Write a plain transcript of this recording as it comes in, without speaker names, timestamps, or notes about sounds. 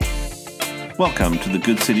Welcome to the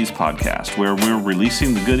Good Cities podcast, where we're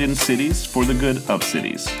releasing the good in cities for the good of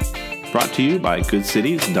cities. Brought to you by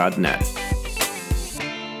GoodCities.net.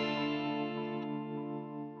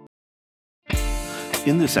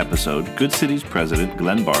 In this episode, GoodCities President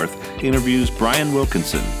Glenn Barth interviews Brian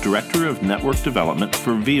Wilkinson, Director of Network Development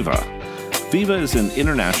for Viva. Viva is an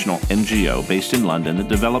international NGO based in London that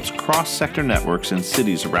develops cross-sector networks in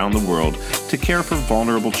cities around the world to care for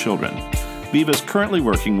vulnerable children. Viva is currently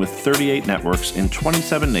working with 38 networks in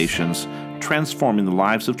 27 nations, transforming the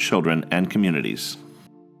lives of children and communities.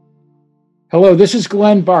 Hello, this is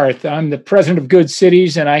Glenn Barth. I'm the president of Good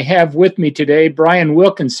Cities, and I have with me today Brian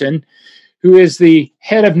Wilkinson, who is the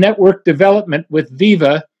head of network development with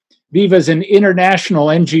Viva. Viva is an international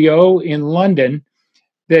NGO in London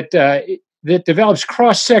that develops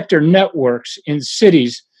cross-sector networks in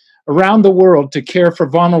cities around the world to care for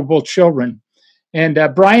vulnerable children. And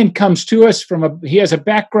Brian comes to us he has a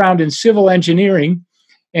background in civil engineering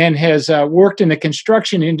and has worked in the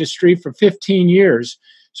construction industry for 15 years.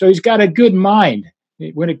 So he's got a good mind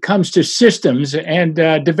when it comes to systems and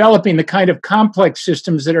developing the kind of complex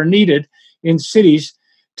systems that are needed in cities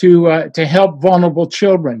to help vulnerable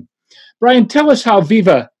children. Brian, tell us how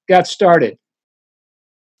Viva got started.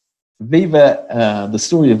 Viva, the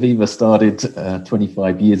story of Viva started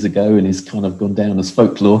 25 years ago and has kind of gone down as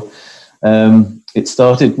folklore. It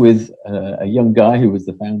started with a young guy who was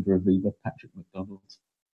the founder of Viva, Patrick McDonald,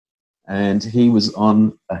 and he was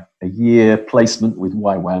on a year placement with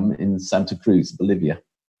YWAM in Santa Cruz, Bolivia.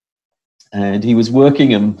 And he was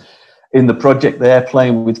working in the project there,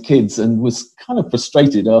 playing with kids, and was kind of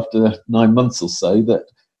frustrated after 9 months or so that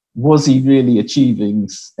was he really achieving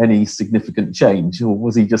any significant change, or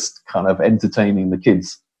was he just kind of entertaining the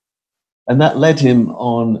kids? And that led him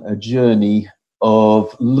on a journey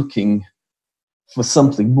of looking for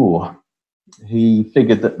something more. He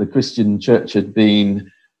figured that the Christian church had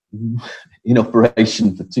been in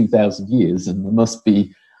operation for 2,000 years, and there must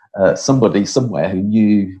be somebody somewhere who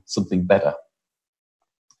knew something better.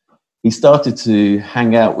 He started to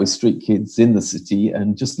hang out with street kids in the city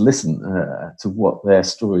and just listen to what their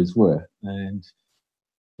stories were. And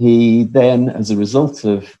he then, as a result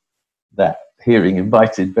of that hearing,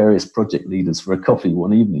 invited various project leaders for a coffee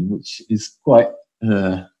one evening, which is quite,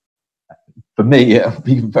 for me, it would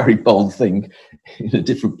be a very bold thing in a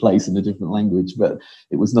different place, in a different language, but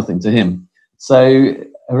it was nothing to him. So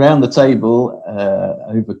around the table,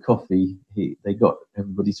 over coffee, they got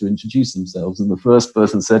everybody to introduce themselves. And the first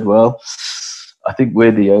person said, well, I think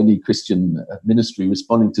we're the only Christian ministry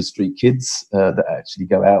responding to street kids that actually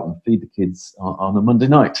go out and feed the kids on a Monday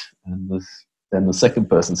night. And then the second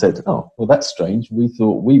person said, oh, well, that's strange. We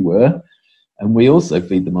thought we were, and we also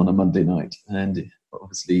feed them on a Monday night. And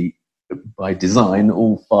obviously, by design,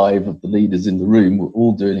 all 5 of the leaders in the room were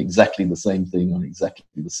all doing exactly the same thing on exactly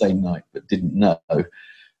the same night, but didn't know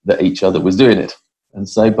that each other was doing it. And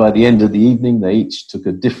so by the end of the evening, they each took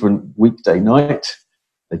a different weekday night.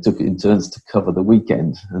 They took it in turns to cover the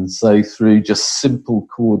weekend. And so through just simple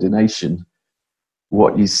coordination,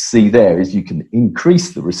 what you see there is you can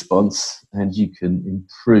increase the response and you can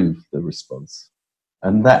improve the response.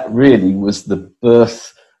 And that really was the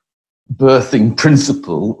birthing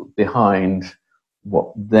principle behind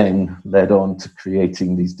what then led on to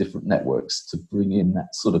creating these different networks to bring in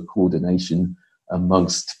that sort of coordination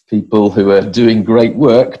amongst people who are doing great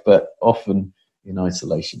work, but often in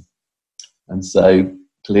isolation. And so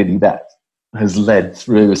clearly that has led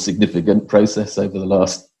through a significant process over the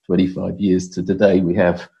last 25 years to today.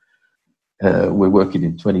 We're working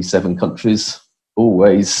in 27 countries,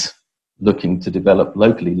 always looking to develop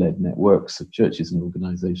locally led networks of churches and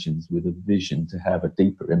organizations with a vision to have a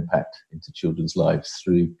deeper impact into children's lives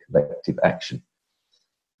through collective action.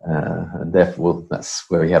 And therefore, that's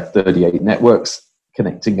where we have 38 networks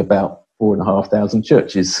connecting about 4,500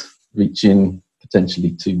 churches, reaching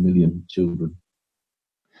potentially 2 million children.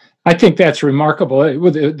 I think that's remarkable.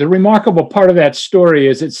 The remarkable part of that story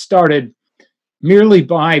is it started merely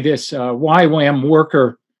by this YWAM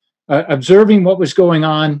worker observing what was going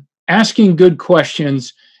on, asking good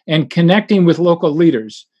questions, and connecting with local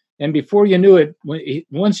leaders. And before you knew it,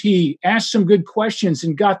 once he asked some good questions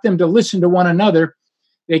and got them to listen to one another,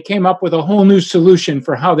 they came up with a whole new solution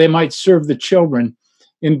for how they might serve the children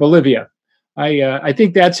in Bolivia. I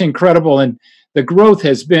think that's incredible. And the growth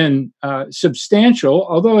has been substantial,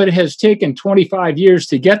 although it has taken 25 years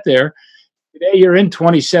to get there. Today, you're in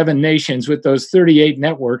 27 nations with those 38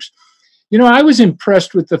 networks. You know, I was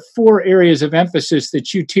impressed with the 4 areas of emphasis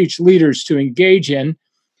that you teach leaders to engage in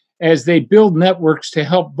as they build networks to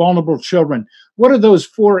help vulnerable children. What are those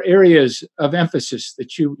 4 areas of emphasis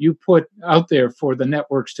that you put out there for the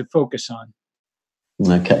networks to focus on?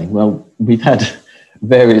 Okay, well, we've had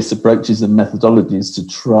various approaches and methodologies to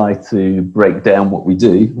try to break down what we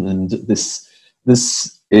do, and this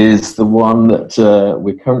is the one that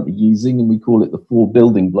we're currently using, and we call it the 4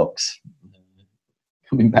 building blocks.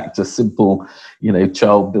 Coming back to simple,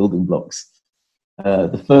 child building blocks.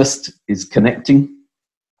 The first is connecting.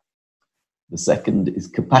 The second is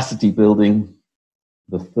capacity building.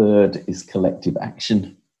 The third is collective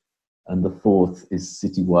action. And the fourth is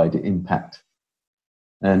citywide impact.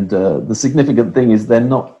 And the significant thing is they're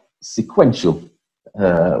not sequential.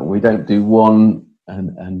 We don't do one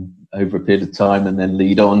and over a period of time and then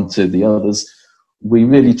lead on to the others. We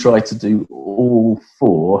really try to do all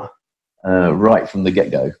 4 right from the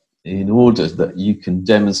get-go in order that you can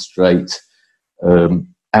demonstrate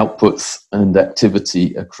outputs and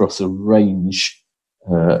activity across a range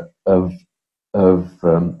of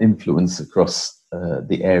influence across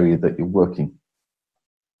the area that you're working.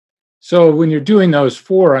 So when you're doing those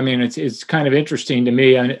 4, I mean, it's kind of interesting to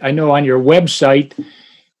me. I know on your website,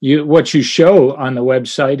 what you show on the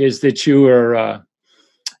website is that you are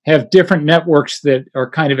have different networks that are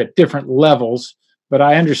kind of at different levels. But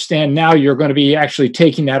I understand now you're going to be actually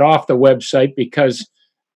taking that off the website because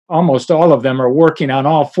almost all of them are working on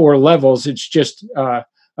all 4 levels. It's just a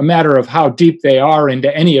matter of how deep they are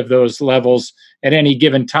into any of those levels at any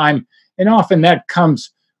given time. And often that comes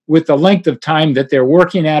with the length of time that they're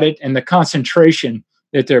working at it and the concentration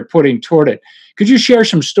that they're putting toward it. Could you share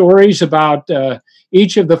some stories about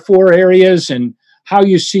each of the 4 areas and how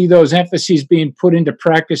you see those emphases being put into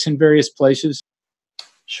practice in various places?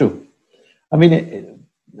 Sure. I mean,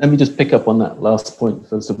 let me just pick up on that last point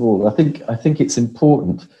first of all. I think it's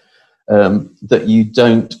important that you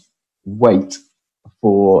don't wait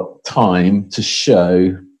for time to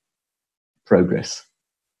show progress.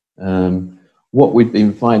 What we've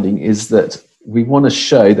been finding is that we want to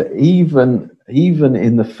show that even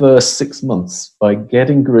in the first 6 months, by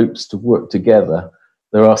getting groups to work together,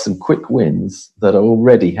 there are some quick wins that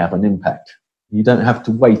already have an impact. You don't have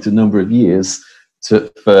to wait a number of years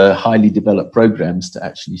for highly developed programs to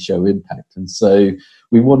actually show impact. And so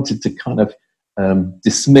we wanted to kind of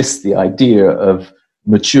dismiss the idea of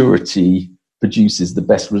maturity produces the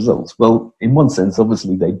best results. Well, in one sense,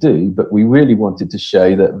 obviously they do, but we really wanted to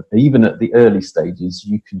show that even at the early stages,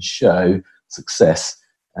 you can show success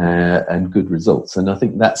and good results. And I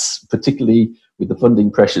think that's particularly with the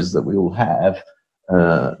funding pressures that we all have,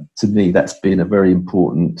 to me, that's been a very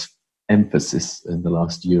important emphasis in the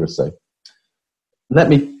last year or so. Let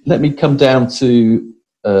me come down to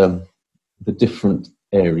the different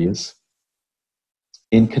areas.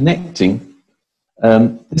 In connecting,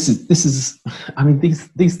 this is. I mean,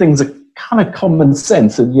 these things are kind of common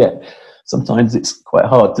sense, and yet sometimes it's quite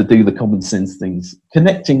hard to do the common sense things.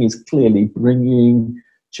 Connecting is clearly bringing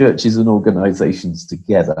churches and organisations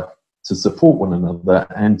together to support one another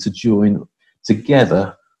and to join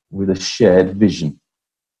together with a shared vision.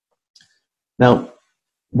 Now,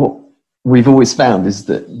 what we've always found is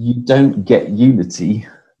that you don't get unity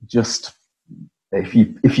just if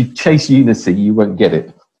you chase unity, you won't get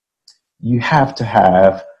it. You have to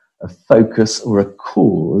have a focus or a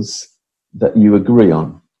cause that you agree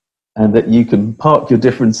on, and that you can park your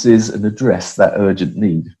differences and address that urgent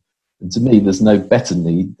need. And to me, there's no better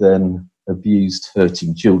need than abused,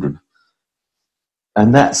 hurting children.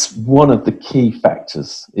 And that's one of the key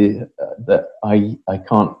factors that I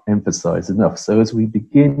can't emphasize enough. So as we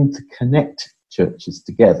begin to connect churches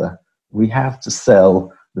together, we have to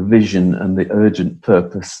sell the vision and the urgent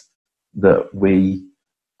purpose that we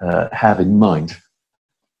have in mind.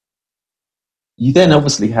 You then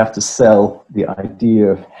obviously have to sell the idea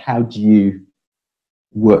of how do you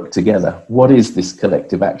work together? What is this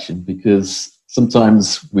collective action? Because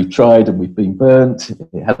sometimes we've tried and we've been burnt,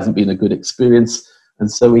 it hasn't been a good experience. And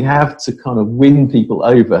so we have to kind of win people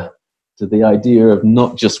over to the idea of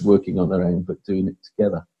not just working on their own, but doing it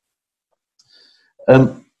together.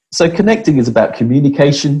 So connecting is about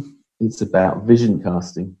communication. It's about vision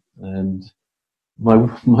casting. And my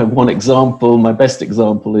one example, my best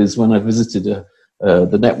example is when I visited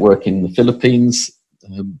the network in the Philippines,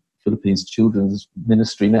 Philippines Children's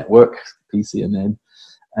Ministry Network, PCMN,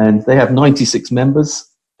 and they have 96 members.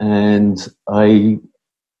 And I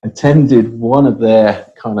attended one of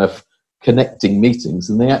their kind of connecting meetings,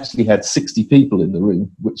 and they actually had 60 people in the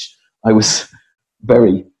room, which I was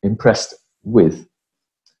very impressed with.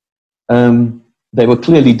 They were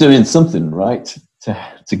clearly doing something right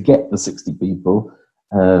to get the 60 people.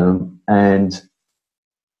 And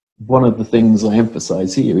one of the things I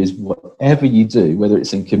emphasize here is whatever you do, whether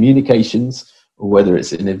it's in communications or whether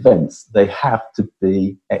it's in events, they have to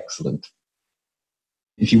be excellent.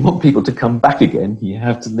 If you want people to come back again, you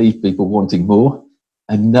have to leave people wanting more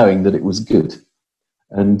and knowing that it was good.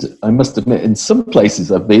 And I must admit, in some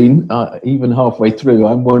places I've been, even halfway through,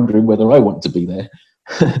 I'm wondering whether I want to be there.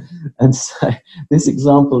 And so this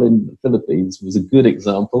example in the Philippines was a good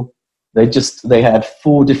example. They had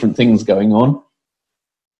 4 different things going on.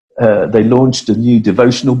 They launched a new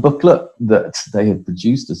devotional booklet that they had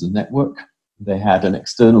produced as a network. They had an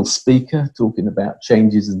external speaker talking about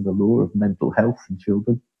changes in the law of mental health in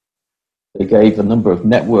children. They gave a number of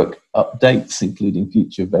network updates, including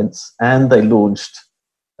future events, and they launched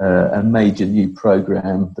a major new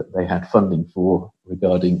program that they had funding for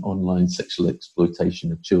regarding online sexual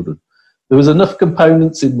exploitation of children. There was enough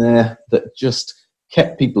components in there that just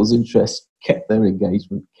kept people's interest, kept their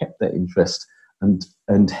engagement, kept their interest,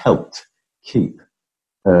 and helped keep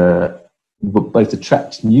both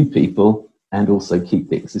attract new people and also keep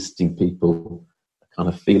the existing people kind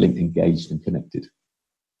of feeling engaged and connected.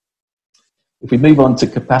 If we move on to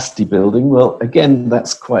capacity building, well, again,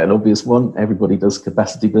 that's quite an obvious one. Everybody does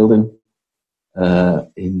capacity building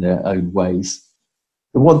in their own ways.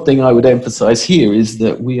 The one thing I would emphasize here is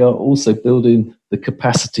that we are also building the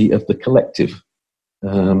capacity of the collective.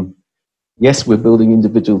 Yes, we're building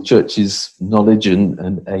individual churches' knowledge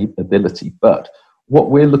and ability, but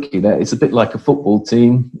what we're looking at is a bit like a football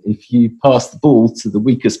team. If you pass the ball to the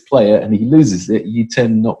weakest player and he loses it, you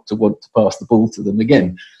tend not to want to pass the ball to them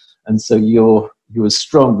again. And so you're as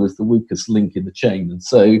strong as the weakest link in the chain. And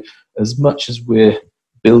so as much as we're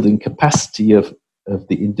building capacity of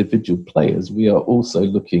the individual players, we are also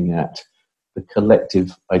looking at the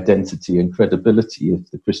collective identity and credibility of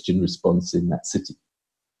the Christian response in that city.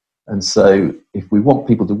 And so if we want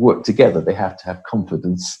people to work together, they have to have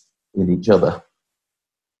confidence in each other.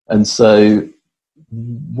 And so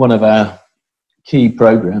one of our key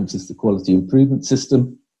programs is the quality improvement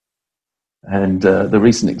system. And the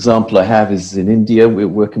recent example I have is in India. We're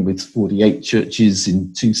working with 48 churches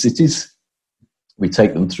in 2 cities. We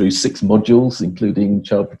take them through 6 modules, including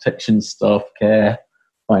child protection, staff care,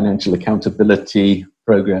 financial accountability,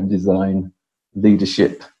 program design,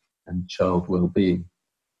 leadership, and child well-being.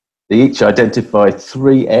 They each identify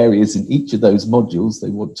 3 areas in each of those modules they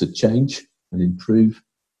want to change and improve.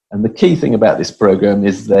 And the key thing about this program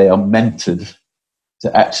is they are mentored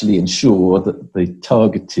to actually ensure that the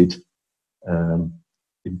targeted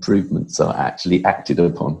improvements are actually acted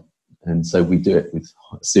upon. And so we do it with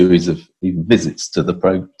a series of even visits to the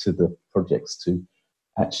projects to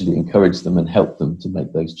actually encourage them and help them to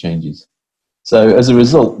make those changes. So as a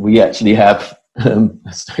result, we actually have a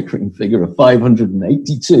staggering figure of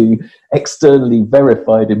 582 externally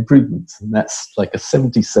verified improvements. And that's like a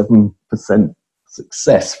 77%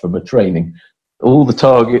 success from a training. All the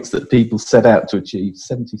targets that people set out to achieve,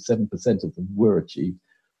 77% of them were achieved.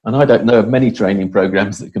 And I don't know of many training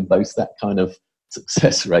programs that can boast that kind of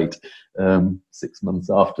success rate 6 months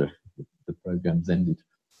after the program's ended.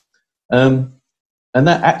 And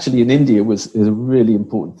that actually in India is a really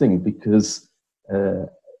important thing, because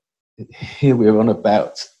here we're on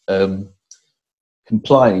about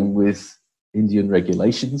complying with Indian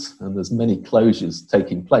regulations, and there's many closures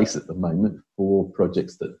taking place at the moment for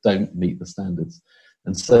projects that don't meet the standards.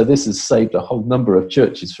 And so this has saved a whole number of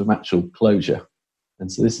churches from actual closure.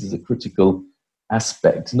 And so this is a critical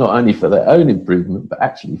aspect, not only for their own improvement, but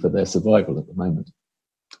actually for their survival at the moment.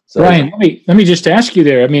 So, Brian, let me just ask you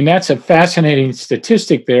there. I mean, that's a fascinating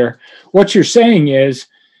statistic there. What you're saying is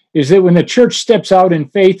that when the church steps out in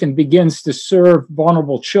faith and begins to serve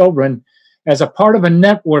vulnerable children as a part of a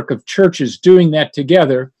network of churches doing that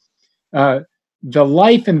together, the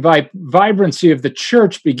life and vibrancy of the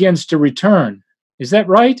church begins to return. Is that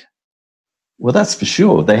right? Well, that's for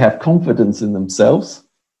sure. They have confidence in themselves.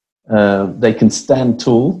 They can stand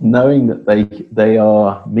tall, knowing that they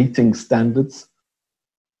are meeting standards.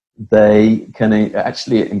 They can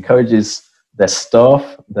actually encourages their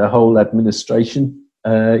staff, their whole administration.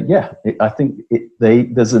 I think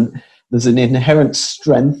there's an inherent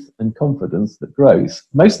strength and confidence that grows.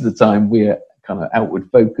 Most of the time, we're kind of outward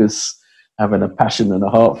focus, having a passion and a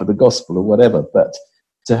heart for the gospel or whatever, but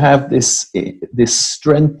to have this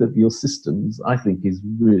strength of your systems, I think, is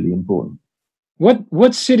really important.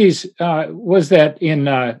 What cities was that in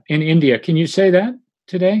India? Can you say that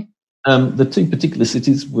today? The 2 particular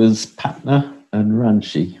cities was Patna and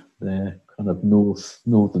Ranchi. They're kind of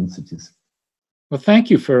northern cities. Well, thank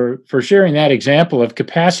you for sharing that example of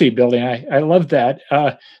capacity building. I love that.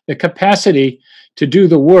 The capacity to do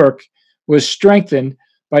the work was strengthened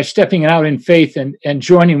by stepping out in faith and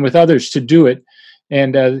joining with others to do it.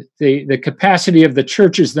 And the capacity of the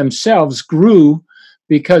churches themselves grew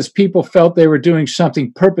because people felt they were doing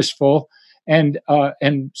something purposeful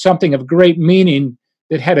and something of great meaning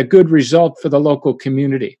that had a good result for the local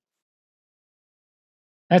community.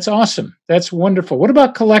 That's awesome. That's wonderful. What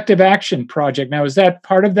about Collective Action Project? Now, is that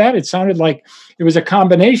part of that? It sounded like it was a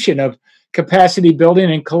combination of capacity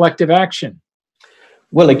building and collective action.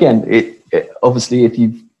 Well, again, it obviously, if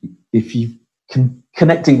you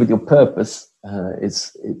connecting with your purpose,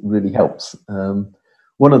 it really helps.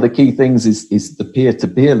 One of the key things is the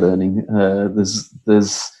peer-to-peer learning.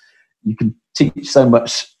 There's you can teach so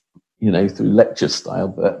much, through lecture style,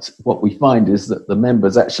 but what we find is that the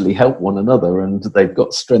members actually help one another, and they've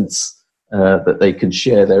got strengths that they can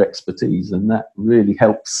share their expertise, and that really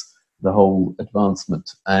helps the whole advancement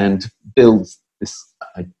and builds this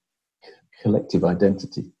collective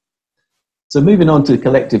identity. So moving on to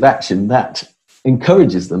collective action, that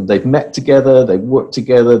encourages them. They've met together, they've worked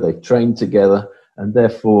together, they've trained together, and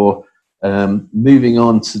therefore moving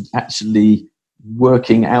on to actually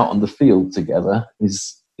working out on the field together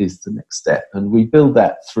is the next step. And we build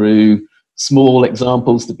that through small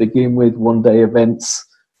examples to begin with, one-day events,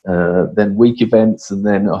 then week events, and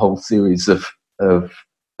then a whole series of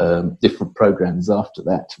different programs after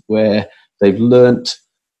that, where they've learnt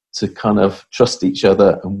to kind of trust each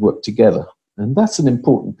other and work together. And that's an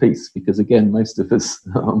important piece, because again, most of us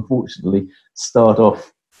unfortunately start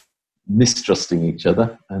off mistrusting each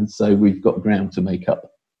other, and so we've got ground to make up.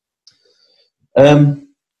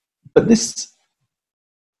 But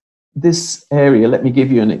this area, let me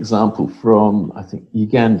give you an example from, I think,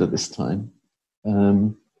 Uganda this time,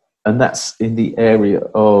 and that's in the area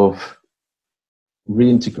of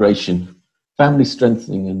reintegration, family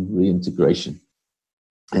strengthening and reintegration.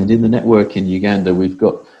 And in the network in Uganda, we've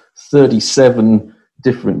got 37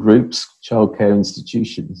 different groups, childcare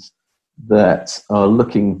institutions, that are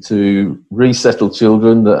looking to resettle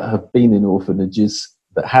children that have been in orphanages,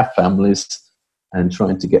 that have families, and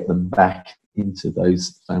trying to get them back into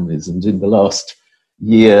those families. And in the last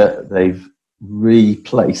year, they've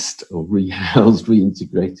replaced or rehoused,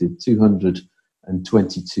 reintegrated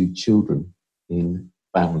 222 children in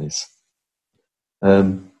families.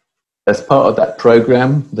 As part of that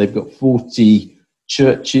program, they've got 40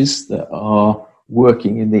 churches that are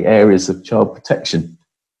working in the areas of child protection.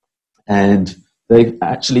 And they've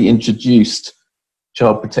actually introduced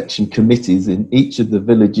child protection committees in each of the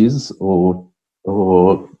villages or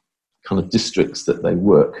kind of districts that they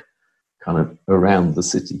work kind of around the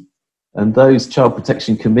city. And those child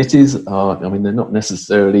protection committees are, they're not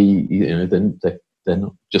necessarily, they're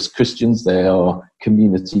not just Christians, they are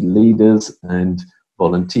community leaders and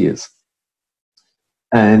volunteers.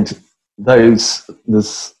 And there's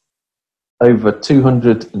over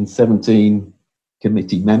 217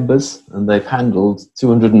 committee members, and they've handled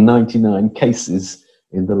 299 cases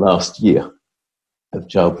in the last year of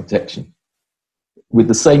child protection. With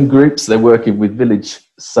the same groups, they're working with village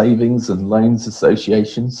savings and loans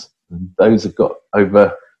associations, and those have got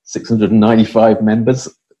over 695 members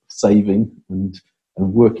saving and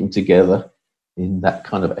working together in that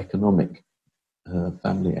kind of economic,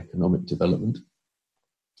 family economic development.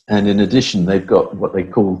 And in addition, they've got what they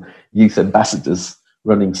call youth ambassadors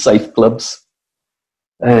running safe clubs.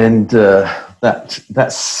 And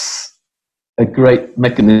that's a great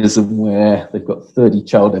mechanism where they've got 30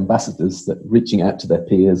 child ambassadors that are reaching out to their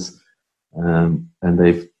peers. And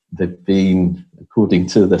they've been, according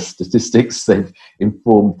to the statistics, they've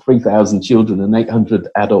informed 3,000 children and 800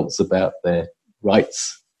 adults about their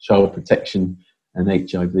rights, child protection, and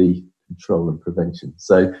HIV control and prevention.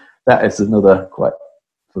 So that is another quite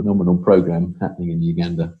phenomenal program happening in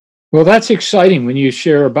Uganda. Well, that's exciting when you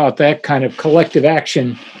share about that kind of collective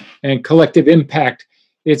action and collective impact.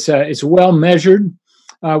 It's well measured.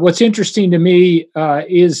 What's interesting to me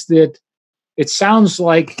is that it sounds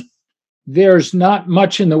like there's not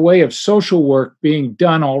much in the way of social work being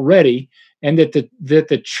done already, and that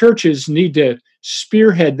the churches need to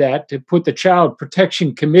spearhead that, to put the child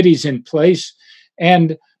protection committees in place.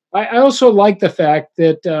 And I also like the fact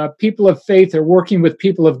that people of faith are working with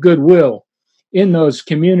people of goodwill in those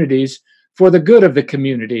communities for the good of the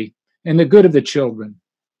community and the good of the children.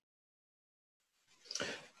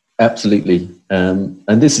 Absolutely. And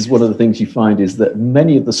this is one of the things you find, is that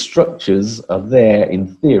many of the structures are there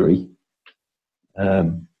in theory,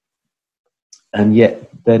 and yet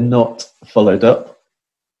they're not followed up.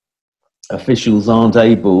 Officials aren't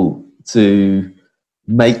able to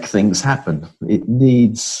make things happen. It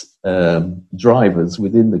needs drivers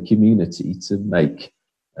within the community to make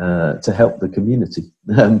to help the community.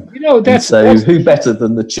 That's who better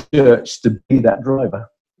than the church to be that driver?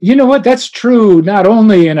 You know what? That's true not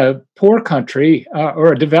only in a poor country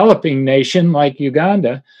or a developing nation like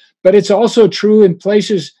Uganda, but it's also true in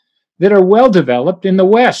places that are well developed in the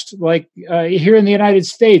West, like here in the United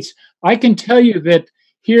States. I can tell you that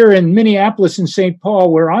here in Minneapolis and St.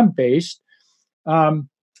 Paul, where I'm based,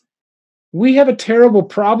 we have a terrible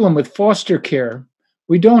problem with foster care.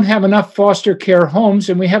 We don't have enough foster care homes,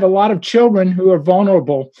 and we have a lot of children who are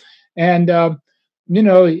vulnerable. And,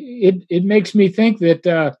 it makes me think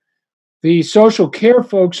that the social care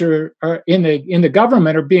folks are in the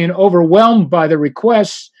government are being overwhelmed by the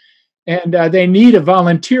requests, and they need a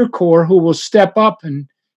volunteer corps who will step up and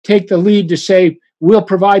take the lead to say, we'll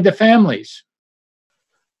provide the families.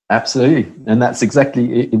 Absolutely. And that's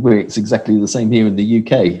exactly it's exactly the same here in the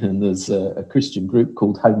UK. And there's a Christian group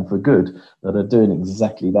called Home for Good that are doing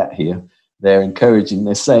exactly that here. They're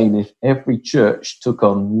saying if every church took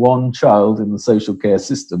on one child in the social care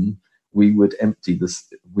system, we would empty the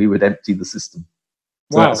system.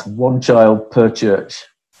 So Wow. That's one child per church.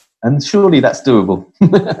 And surely that's doable.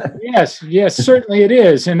 Yes, certainly it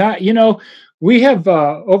is. And we have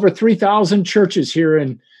over 3,000 churches here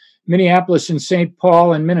in Minneapolis and St.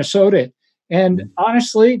 Paul and Minnesota. And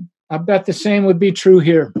honestly, I bet the same would be true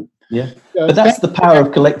here. Yeah, but that's the power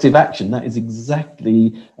of collective action. That is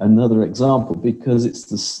exactly another example, because it's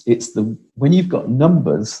the when you've got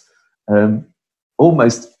numbers,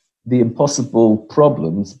 almost the impossible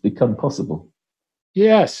problems become possible.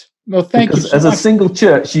 Yes. Well, thank you. Because as a single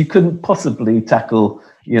church, you couldn't possibly tackle,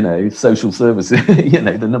 social services,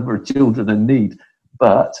 the number of children in need.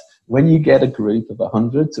 But when you get a group of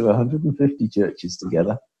 100 to 150 churches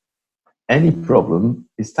together, any problem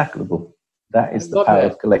is tackleable. That is the power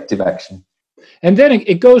of collective action. And then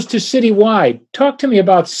it goes to citywide. Talk to me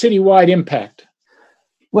about citywide impact.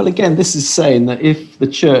 Well, again, this is saying that if the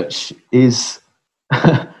church is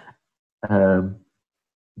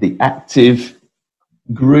the active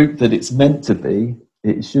group that it's meant to be,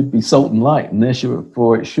 it should be salt and light, and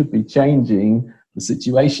therefore it should be changing the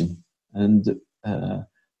situation. And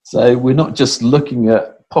so we're not just looking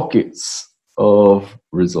at pockets of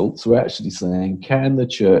results, we're actually saying, can the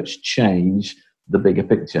church change the bigger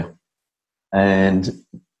picture? And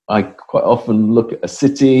I quite often look at a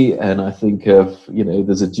city and I think of,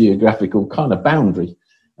 there's a geographical kind of boundary.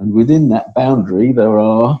 And within that boundary, there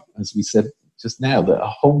are, as we said just now, there are a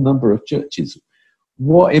whole number of churches.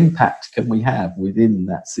 What impact can we have within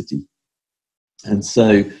that city? And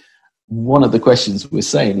so one of the questions we're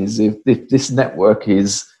saying is, if this network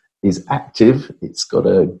is active, it's got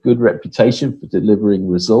a good reputation for delivering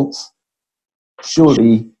results,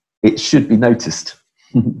 surely it should be noticed.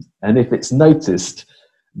 And if it's noticed,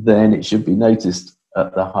 then it should be noticed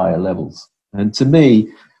at the higher levels. And to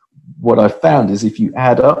me, what I've found is if you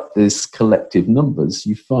add up this collective numbers,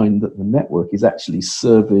 you find that the network is actually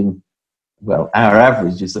serving, well, our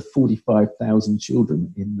average is 45,000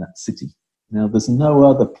 children in that city. Now, there's no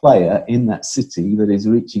other player in that city that is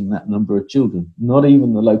reaching that number of children, not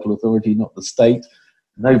even the local authority, not the state,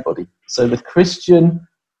 nobody. So the Christian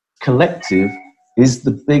collective is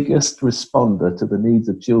the biggest responder to the needs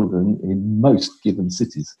of children in most given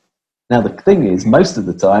cities. Now, the thing is, most of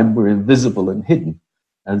the time, we're invisible and hidden.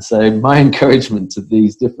 And so my encouragement to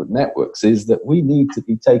these different networks is that we need to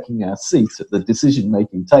be taking our seat at the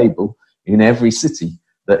decision-making table in every city.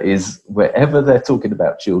 That is, wherever they're talking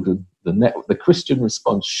about children, the Christian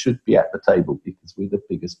response should be at the table, because we're the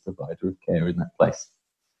biggest provider of care in that place.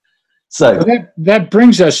 So that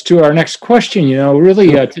brings us to our next question.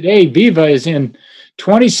 Today, Viva is in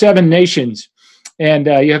 27 nations, and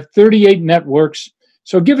you have 38 networks.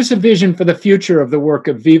 So give us a vision for the future of the work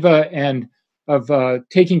of Viva and of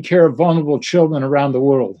taking care of vulnerable children around the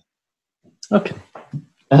world. Okay.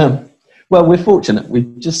 Well, we're fortunate.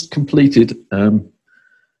 We've just completed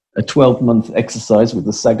a 12-month exercise with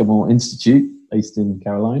the Sagamore Institute based in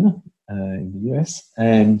Carolina, in the US.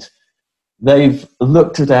 And they've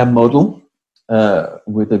looked at our model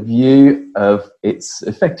with a view of its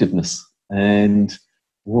effectiveness. And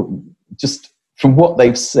just from what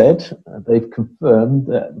they've said, they've confirmed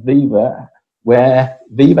that Viva, where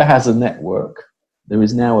Viva has a network, there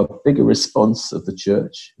is now a bigger response of the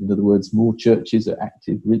church. In other words, more churches are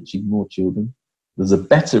active, reaching more children. There's a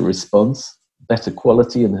better response, better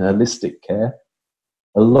quality and holistic care,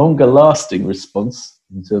 a longer lasting response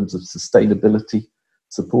in terms of sustainability,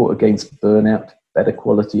 support against burnout, better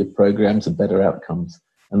quality of programs and better outcomes,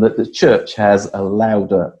 and that the church has a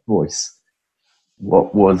louder voice.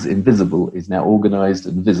 What was invisible is now organized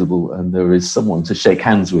and visible, and there is someone to shake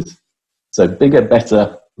hands with. So bigger,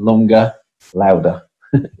 better, longer, louder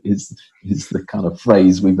is the kind of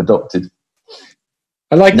phrase we've adopted.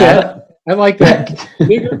 I like that. I like that.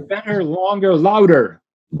 Bigger, better, longer, louder.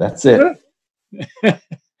 That's it.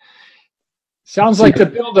 Sounds like the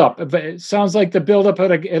build-up. It sounds like the build-up at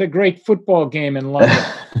a great football game in London.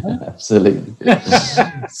 Absolutely.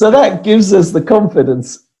 So that gives us the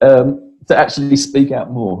confidence to actually speak out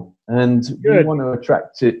more, and we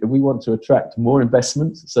want to attract more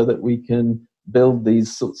investment so that we can build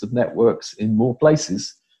these sorts of networks in more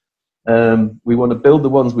places. We want to build the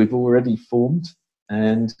ones we've already formed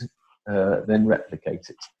and then replicate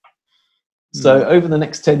it. So over the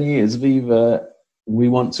next 10 years, Viva, we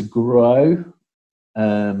want to grow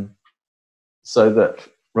so that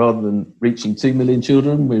rather than reaching 2 million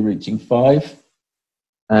children, we're reaching 5.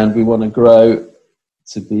 And we want to grow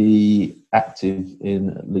to be active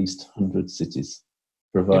in at least 100 cities,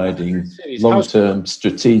 providing long-term,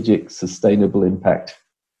 strategic, sustainable impact.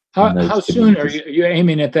 How soon are you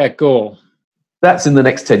aiming at that goal? That's in the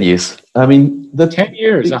next 10 years. I mean, 10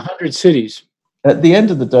 years, 100 cities. At the end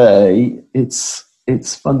of the day, it's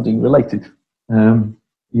funding related.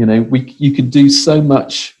 You can do so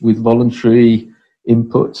much with voluntary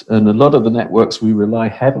input, and a lot of the networks, we rely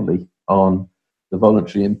heavily on the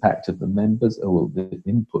voluntary impact of the members, or the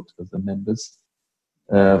input of the members.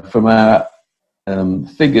 From our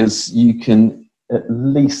figures, you can at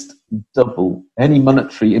least double any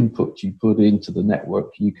monetary input you put into the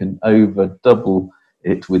network. You can over double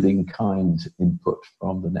it with in-kind input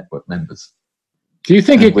from the network members. Do you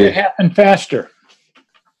think it could happen faster?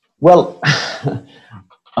 Well,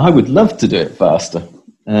 I would love to do it faster.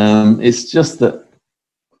 It's just that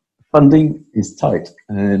funding is tight,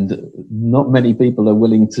 and not many people are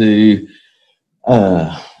willing to,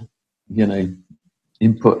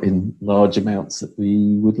 input in large amounts that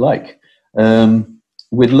we would like.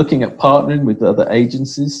 We're looking at partnering with other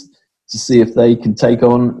agencies to see if they can take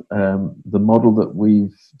on the model that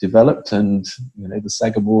we've developed, and the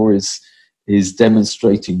Sagamore is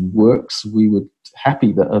demonstrating works. We would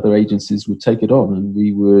happy that other agencies would take it on, and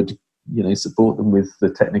we would support them with the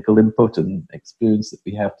technical input and experience that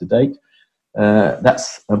we have to date.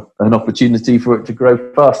 That's an opportunity for it to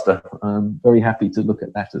grow faster. I'm very happy to look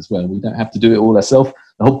at that as well. We don't have to do it all ourselves.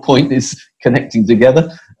 The whole point is connecting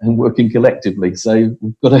together and working collectively. So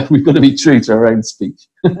we've got to be true to our own speech.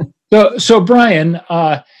 So Brian,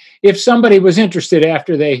 if somebody was interested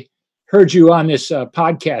after they heard you on this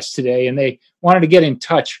podcast today and they wanted to get in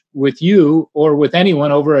touch with you or with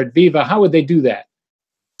anyone over at Viva, how would they do that?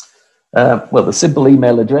 Well, the simple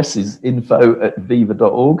email address is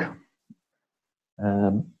info@viva.org.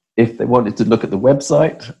 If they wanted to look at the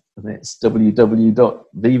website, then it's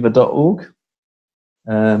www.viva.org.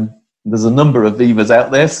 There's a number of Vivas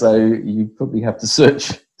out there, so you probably have to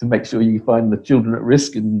search to make sure you find the children at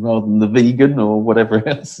risk and rather than the vegan or whatever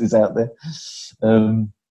else is out there.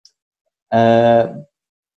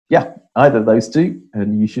 Either of those two,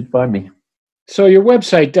 and you should find me. So your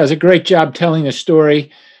website does a great job telling the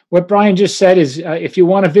story. What Brian just said is, if you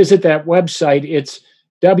want to visit that website, it's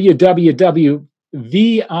www.viva,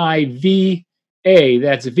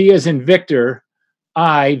 that's V as in Victor,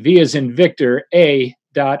 V as in Victor,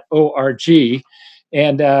 A.org.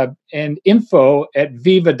 And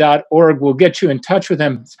info@viva.org will get you in touch with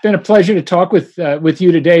them. It's been a pleasure to talk with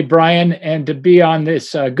you today, Brian, and to be on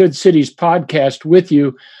this Good Cities podcast with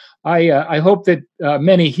you. I hope that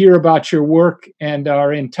many hear about your work and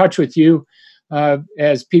are in touch with you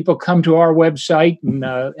as people come to our website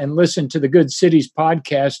and listen to the Good Cities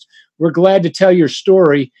podcast. We're glad to tell your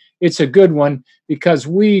story. It's a good one because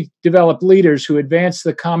we develop leaders who advance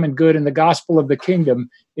the common good and the gospel of the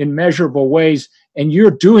kingdom in measurable ways. And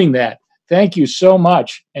you're doing that. Thank you so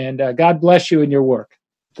much. And God bless you in your work.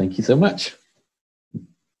 Thank you so much.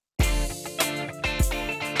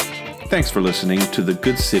 Thanks for listening to the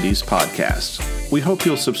Good Cities podcast. We hope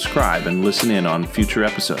you'll subscribe and listen in on future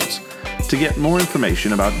episodes. To get more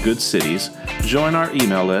information about Good Cities, join our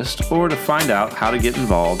email list, or to find out how to get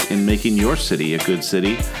involved in making your city a good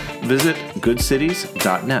city, visit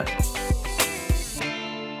goodcities.net.